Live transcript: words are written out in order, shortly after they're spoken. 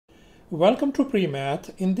Welcome to PreMath.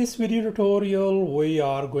 In this video tutorial, we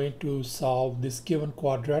are going to solve this given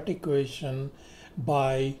quadratic equation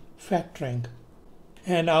by factoring.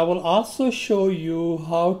 And I will also show you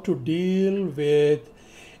how to deal with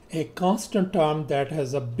a constant term that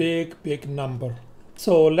has a big number.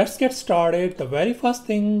 So let's get started. The very first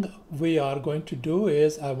thing we are going to do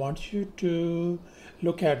is I want you to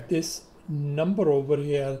look at this number over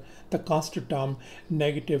here, the constant term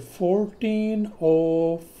negative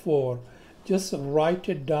 1404. Just write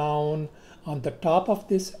it down on the top of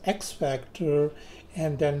this x factor,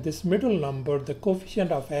 and then this middle number, the coefficient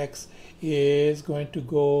of x, is going to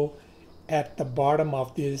go at the bottom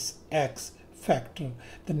of this x factor.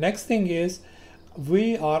 The next thing is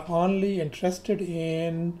we are only interested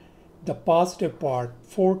in the positive part,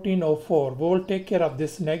 1404. We'll take care of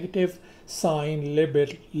this negative sign a little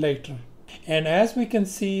bit later. And as we can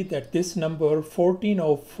see that this number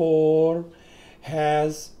 1404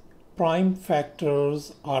 has prime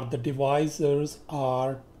factors, or the divisors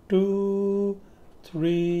are 2,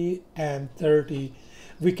 3 and 30.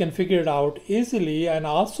 We can figure it out easily, and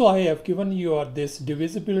also I have given you this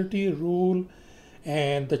divisibility rule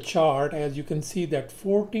and the chart. As you can see that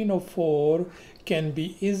 1404 can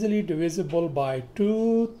be easily divisible by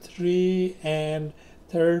 2, 3 and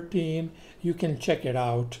 13. You can check it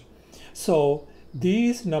out. So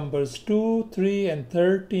these numbers 2, 3 and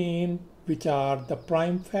 13, which are the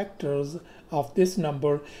prime factors of this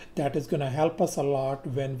number, that is going to help us a lot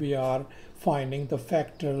when we are finding the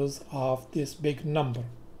factors of this big number.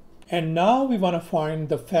 And now we want to find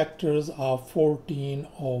the factors of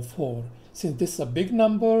 1404. Since this is a big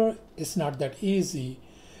number, it's not that easy.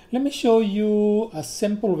 Let me show you a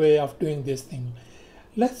simple way of doing this thing.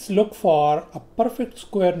 Let's look for a perfect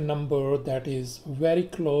square number that is very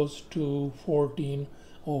close to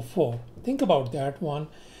 1404. Think about that one.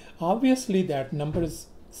 Obviously that number is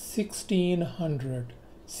 1600.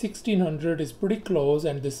 1600 is pretty close,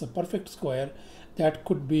 and this is a perfect square. That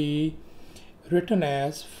could be written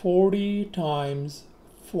as 40 times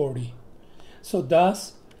 40. So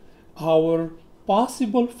thus our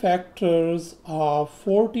possible factors of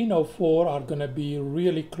 1404 are going to be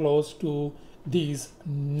really close to these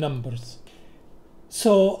numbers.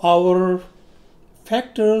 So our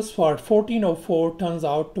factors for 1404 turns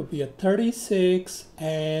out to be a 36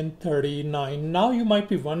 and 39. Now you might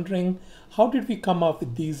be wondering, how did we come up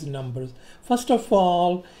with these numbers? First of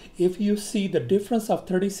all, if you see the difference of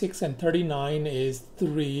 36 and 39 is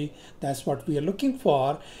 3, that's what we are looking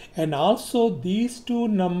for. And also these two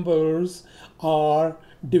numbers are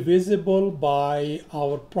divisible by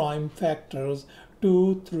our prime factors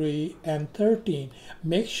 2, 3 and 13.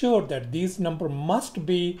 Make sure that these numbers must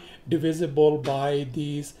be divisible by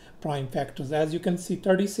these prime factors. As you can see,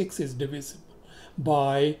 36 is divisible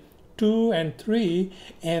by 2 and 3,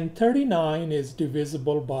 and 39 is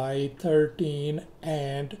divisible by 13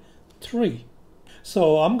 and 3.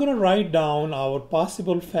 So I'm going to write down our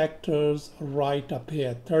possible factors right up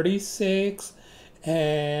here, 36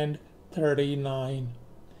 and 39.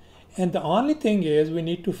 And the only thing is we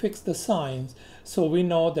need to fix the signs. So we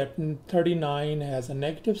know that 39 has a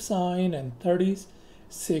negative sign and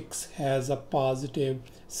 36 has a positive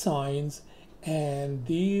signs, and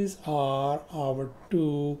these are our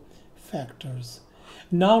two factors.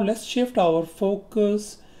 Now let's shift our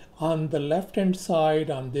focus on the left hand side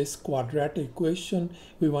on this quadratic equation.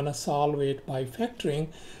 We want to solve it by factoring.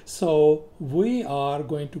 So we are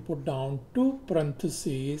going to put down two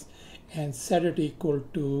parentheses and set it equal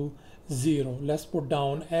to 0. Let's put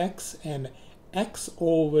down x and x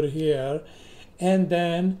over here, and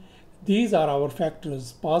then these are our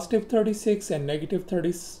factors, positive 36 and negative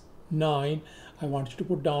 39. I want you to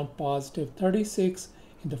put down positive 36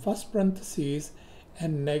 in the first parenthesis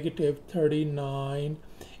and negative 39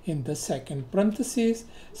 in the second parenthesis.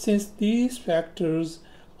 Since these factors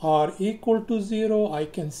are equal to 0, I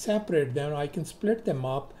can separate them, I can split them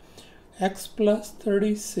up. X plus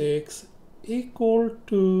 36 equal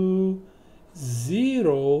to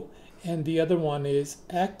 0, and the other one is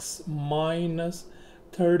x minus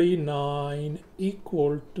 39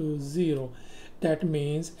 equal to 0. That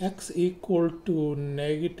means x equal to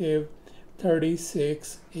negative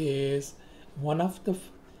 36 is one of the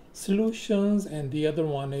solutions, and the other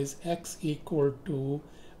one is x equal to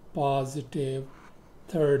positive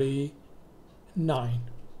 39.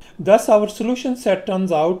 Thus our solution set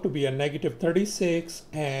turns out to be a negative 36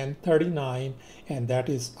 and 39, and that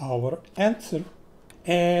is our answer.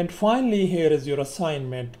 And finally, here is your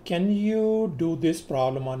assignment. Can you do this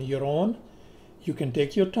problem on your own? You can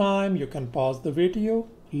take your time, you can pause the video.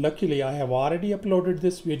 Luckily, I have already uploaded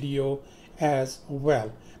this video as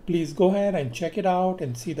well. Please go ahead and check it out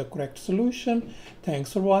and see the correct solution.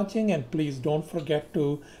 Thanks for watching, and please don't forget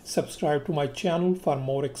to subscribe to my channel for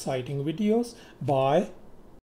more exciting videos. Bye.